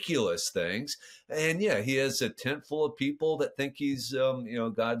ridiculous things. And yeah, he has a tent full of people that think he's,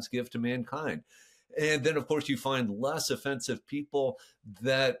 God's gift to mankind. And then, of course, you find less offensive people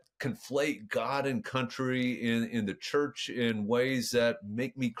that conflate God and country in the church in ways that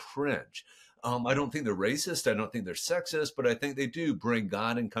make me cringe. I don't think they're racist. I don't think they're sexist, but I think they do bring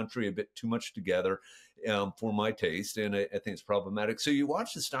God and country a bit too much together for my taste. And I think it's problematic. So you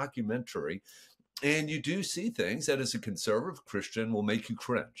watch this documentary and you do see things that as a conservative Christian will make you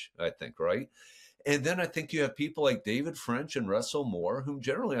cringe, I think, right? And then I think you have people like David French and Russell Moore, whom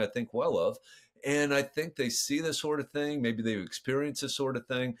generally I think well of. And I think they see this sort of thing. Maybe they've experienced this sort of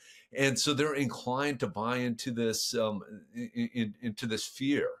thing. And so they're inclined to buy into this, into this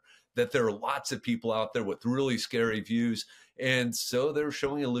fear that there are lots of people out there with really scary views. And so they're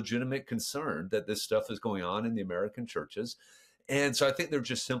showing a legitimate concern that this stuff is going on in the American churches. And so I think they're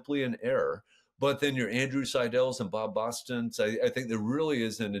just simply in error. But then your Andrew Seidels and Bob Bostons, I think there really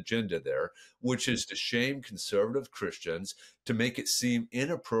is an agenda there, which is to shame conservative Christians, to make it seem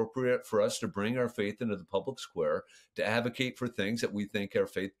inappropriate for us to bring our faith into the public square, to advocate for things that we think our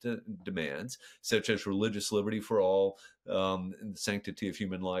faith demands, such as religious liberty for all, and the sanctity of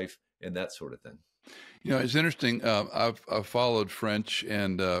human life, and that sort of thing. You know, it's interesting. I've followed French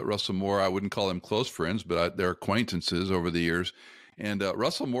and Russell Moore. I wouldn't call them close friends, but they're acquaintances over the years. And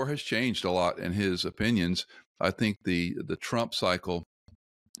Russell Moore has changed a lot in his opinions. I think the Trump cycle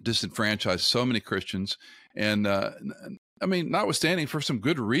disenfranchised so many Christians, and I mean, notwithstanding for some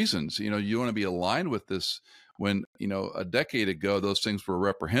good reasons. You want to be aligned with this when a decade ago those things were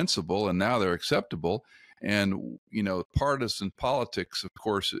reprehensible, and now they're acceptable. And partisan politics, of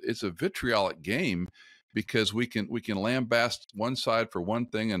course, it's a vitriolic game because we can lambaste one side for one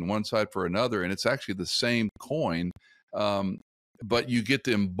thing and one side for another, and it's actually the same coin. But you get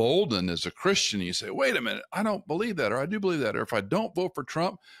to embolden as a Christian. You say, wait a minute, I don't believe that, or I do believe that, or if I don't vote for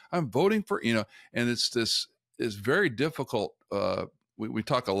Trump, I'm voting for, and it's very difficult. We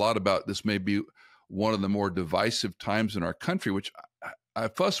talk a lot about this may be one of the more divisive times in our country, which I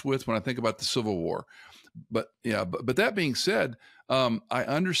fuss with when I think about the Civil War. But that being said, I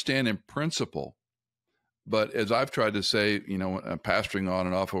understand in principle, but as I've tried to say, pastoring on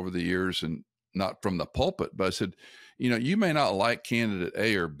and off over the years, and not from the pulpit, but I said, you may not like candidate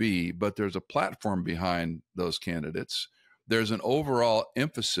A or B, but there's a platform behind those candidates. There's an overall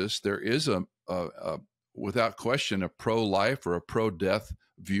emphasis. There is a without question, a pro-life or a pro-death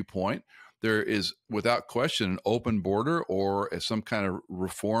viewpoint. There is, without question, an open border or some kind of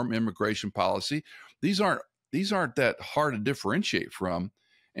reform immigration policy. These aren't that hard to differentiate from.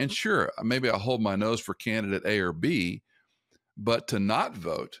 And sure, maybe I'll hold my nose for candidate A or B, but to not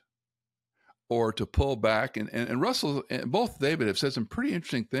vote or to pull back, and Russell and both David have said some pretty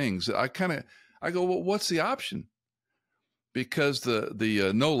interesting things. I go, well, what's the option? Because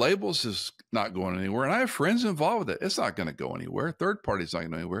the no labels is not going anywhere, and I have friends involved with it. It's not going to go anywhere. Third party's not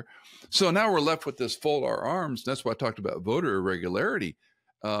going to go anywhere. So now we're left with this fold our arms. That's why I talked about voter irregularity.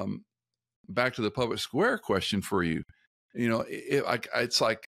 Back to the public square question for you. It's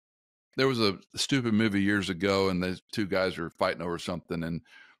like there was a stupid movie years ago, and the two guys are fighting over something, and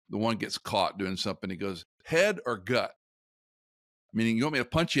the one gets caught doing something. He goes, head or gut? Meaning, you want me to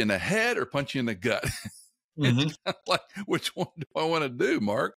punch you in the head or punch you in the gut? It's kind of like, which one do I want to do,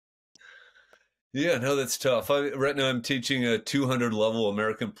 Mark? Yeah, no, that's tough. Right now I'm teaching a 200 level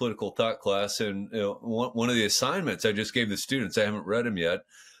American political thought class. And one of the assignments I just gave the students, I haven't read them yet.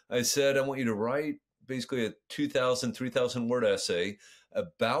 I said, I want you to write basically a 2,000, 3,000 word essay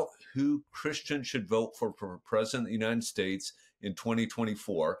about who Christians should vote for president of the United States in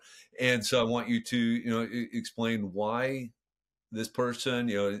 2024. And so I want you to, explain why this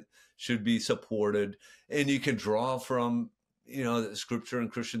person, should be supported. And you can draw from, the scripture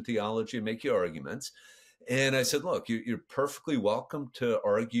and Christian theology and make your arguments. And I said, look, you're perfectly welcome to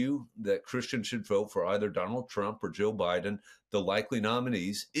argue that Christians should vote for either Donald Trump or Joe Biden, the likely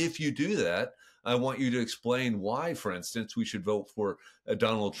nominees. If you do that, I want you to explain why, for instance, we should vote for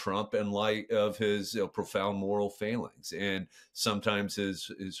Donald Trump in light of his profound moral failings and sometimes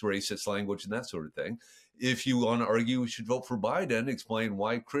his racist language and that sort of thing. If you want to argue we should vote for Biden, explain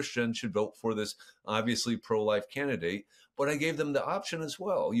why Christians should vote for this obviously pro-life candidate. But I gave them the option as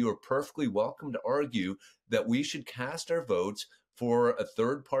well. You are perfectly welcome to argue that we should cast our votes for a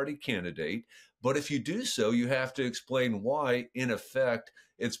third-party candidate. But if you do so, you have to explain why, in effect,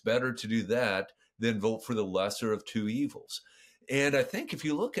 it's better to do that than vote for the lesser of two evils. And I think if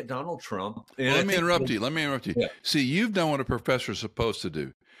you look at Donald Trump... Let me interrupt you. Yeah. See, you've done what a professor is supposed to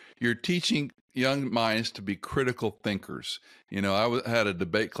do. You're teaching young minds to be critical thinkers. I had a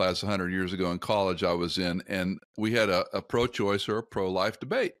debate class 100 years ago in college I was in, and we had a pro-choice or a pro-life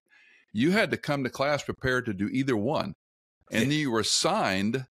debate. You had to come to class prepared to do either one. And you were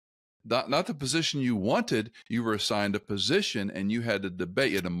assigned, not the position you wanted, you were assigned a position, and you had to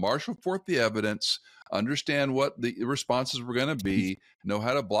debate. You had to marshal forth the evidence, understand what the responses were going to be, know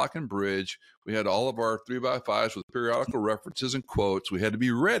how to block and bridge. We had all of our 3x5s with periodical references and quotes. We had to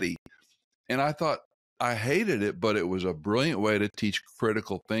be ready. And I thought, I hated it, but it was a brilliant way to teach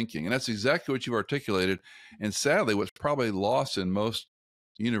critical thinking. And that's exactly what you've articulated. And sadly, what's probably lost in most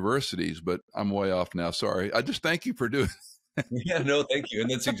universities, but I'm way off now. Sorry. I just thank you for doing it. Yeah, no, thank you. And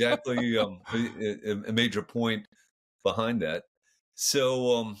that's exactly a major point behind that.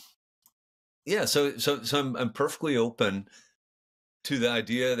 So, so I'm perfectly open to the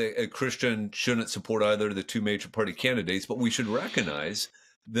idea that a Christian shouldn't support either of the two major party candidates, but we should recognize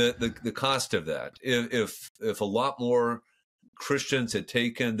the cost of that. If a lot more Christians had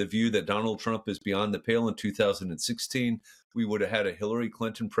taken the view that Donald Trump is beyond the pale in 2016, we would have had a Hillary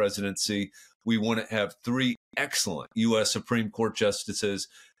Clinton presidency. We wouldn't have three excellent U.S. Supreme Court justices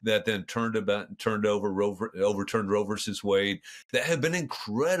that then overturned Roe versus Wade, that have been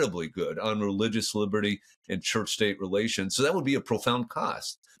incredibly good on religious liberty and church-state relations. So that would be a profound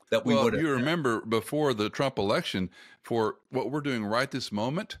cost that we would have. You remember before the Trump election, for what we're doing right this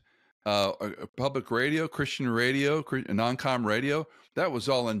moment, public radio, Christian radio, non-com radio, that was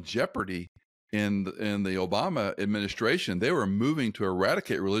all in jeopardy in the Obama administration. They were moving to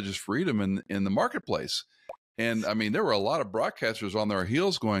eradicate religious freedom in the marketplace. And I mean, there were a lot of broadcasters on their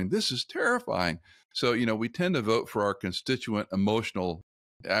heels going, this is terrifying. So, we tend to vote for our constituent emotional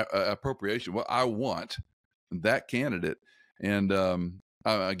appropriation. Well, I want that candidate. And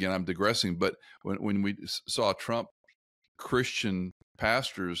again, I'm digressing, but when we saw Trump Christian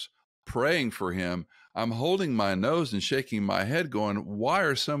pastors praying for him, I'm holding my nose and shaking my head going, why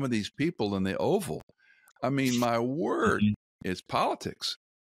are some of these people in the Oval? I mean, my word, it's politics.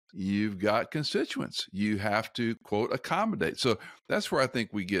 You've got constituents. You have to, quote, accommodate. So that's where I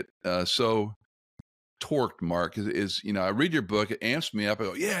think we get so torqued, Mark, is, I read your book, it amps me up. I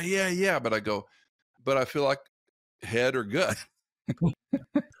go, yeah. But I feel like head or gut.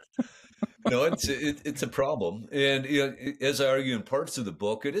 No, it's a problem. And as I argue in parts of the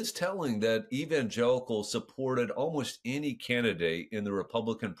book, it is telling that evangelicals supported almost any candidate in the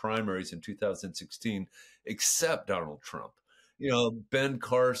Republican primaries in 2016, except Donald Trump. Ben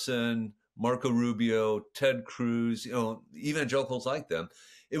Carson, Marco Rubio, Ted Cruz, evangelicals like them.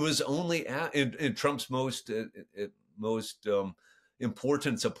 It was only in Trump's most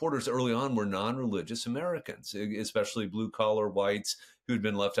important supporters early on were non-religious Americans, especially blue-collar whites who had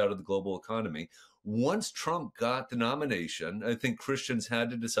been left out of the global economy. Once Trump got the nomination, I think Christians had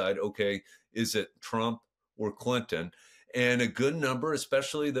to decide, okay, is it Trump or Clinton? And a good number,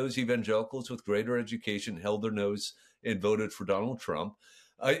 especially those evangelicals with greater education, held their nose and voted for Donald Trump.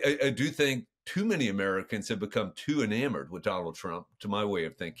 I do think too many Americans have become too enamored with Donald Trump, to my way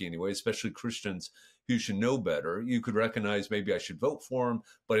of thinking anyway, especially Christians who should know better. You could recognize maybe I should vote for him,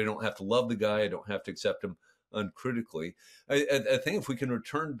 but I don't have to love the guy. I don't have to accept him uncritically. I think if we can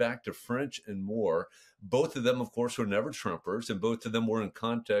return back to French and Moore, both of them, of course, were never Trumpers, and both of them were in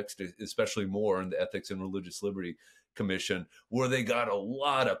context, especially Moore in the Ethics and Religious Liberty Commission, where they got a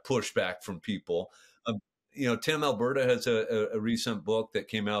lot of pushback from people. Tim Alberta has a recent book that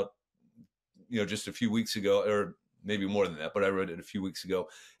came out, just a few weeks ago, or maybe more than that, but I read it a few weeks ago,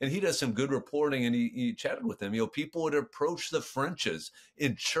 and he does some good reporting, and he chatted with them. People would approach the Frenches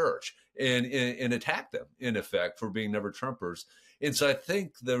in church and attack them, in effect, for being never Trumpers. And so I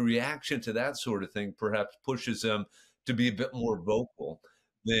think the reaction to that sort of thing perhaps pushes them to be a bit more vocal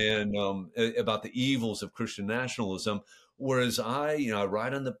than about the evils of Christian nationalism. Whereas I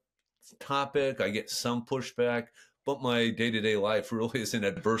write on the topic, I get some pushback, but my day-to-day life really isn't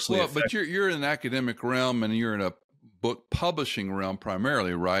adversely affected. But you're in an academic realm, and you're in a book publishing realm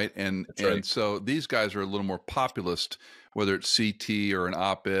primarily, right? And so these guys are a little more populist, whether it's CT or an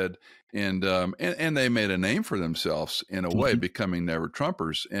op-ed, and they made a name for themselves in a way, becoming never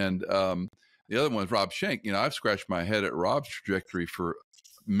Trumpers. And the other one is Rob Schenck. I've scratched my head at Rob's trajectory for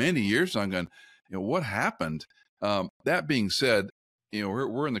many years. I'm going, what happened? That being said,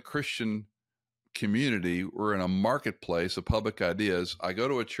 we're in the Christian community. We're in a marketplace of public ideas. I go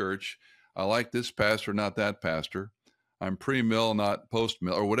to a church. I like this pastor, not that pastor. I'm pre-mill, not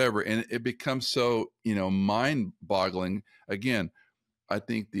post-mill, or whatever. And it becomes so, mind-boggling. Again, I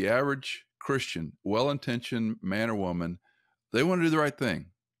think the average Christian, well-intentioned man or woman, they want to do the right thing,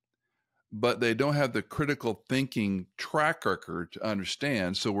 but they don't have the critical thinking track record to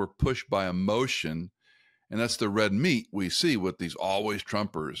understand. So we're pushed by emotion. And that's the red meat we see with these always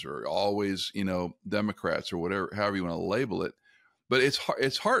Trumpers or always, Democrats or whatever, however you want to label it. But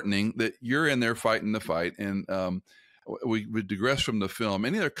it's heartening that you're in there fighting the fight. And we digress from the film.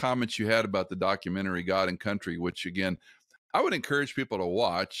 Any other comments you had about the documentary God and Country, which, again, I would encourage people to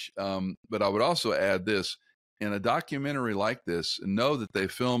watch. But I would also add this. In a documentary like this, know that they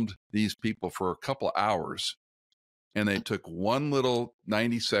filmed these people for a couple of hours, and they took one little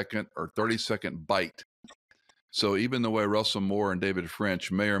 90-second or 30-second bite. So even the way Russell Moore and David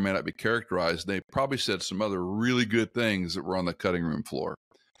French may or may not be characterized, they probably said some other really good things that were on the cutting room floor.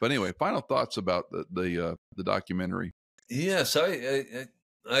 But anyway, final thoughts about the documentary. Yes, I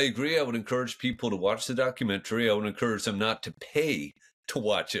agree. I would encourage people to watch the documentary. I would encourage them not to pay to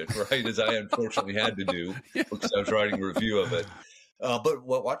watch it, right, as I unfortunately had to do because I was writing a review of it. But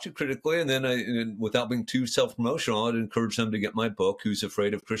watch it critically, and then without being too self-promotional, I'd encourage them to get my book, Who's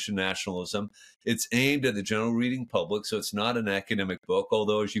Afraid of Christian Nationalism. It's aimed at the general reading public, so it's not an academic book,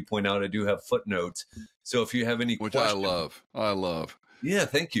 although, as you point out, I do have footnotes. So if you have any questions... Which I love. Yeah,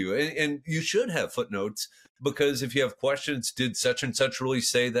 thank you. And you should have footnotes, because if you have questions, did such and such really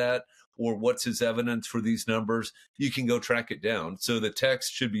say that? Or what's his evidence for these numbers? You can go track it down. So the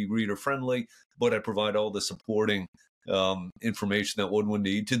text should be reader-friendly, but I provide all the supporting information that one would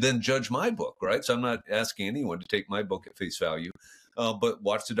need to then judge my book, right? So I'm not asking anyone to take my book at face value, but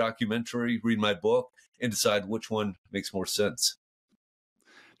watch the documentary, read my book, and decide which one makes more sense.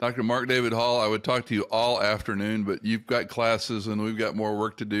 Dr. Mark David Hall, I would talk to you all afternoon, but you've got classes and we've got more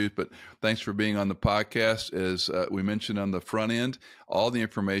work to do. But thanks for being on the podcast. As we mentioned on the front end, all the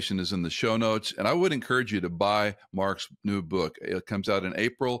information is in the show notes. And I would encourage you to buy Mark's new book. It comes out in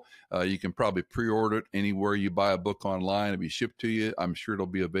April. You can probably pre-order it anywhere you buy a book online. It'll be shipped to you. I'm sure it'll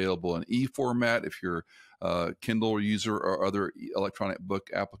be available in e-format if you're a Kindle user or other electronic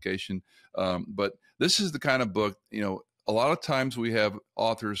book application. But this is the kind of book, a lot of times we have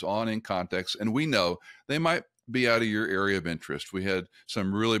authors on inContext, and we know they might be out of your area of interest. We had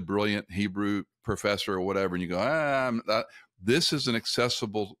some really brilliant Hebrew professor or whatever, and you go, this is an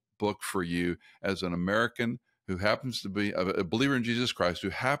accessible book for you as an American who happens to be a believer in Jesus Christ, who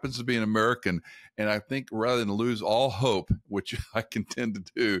happens to be an American. And I think rather than lose all hope, which I can tend to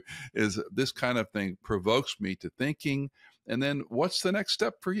do, is this kind of thing provokes me to thinking. And then what's the next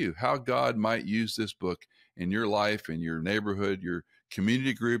step for you? How God might use this book in your life, in your neighborhood, your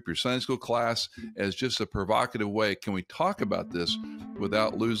community group, your Sunday school class, as just a provocative way. Can we talk about this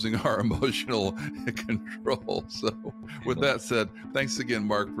without losing our emotional control? So with that said, thanks again,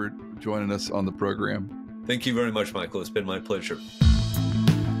 Mark, for joining us on the program. Thank you very much, Michael. It's been my pleasure.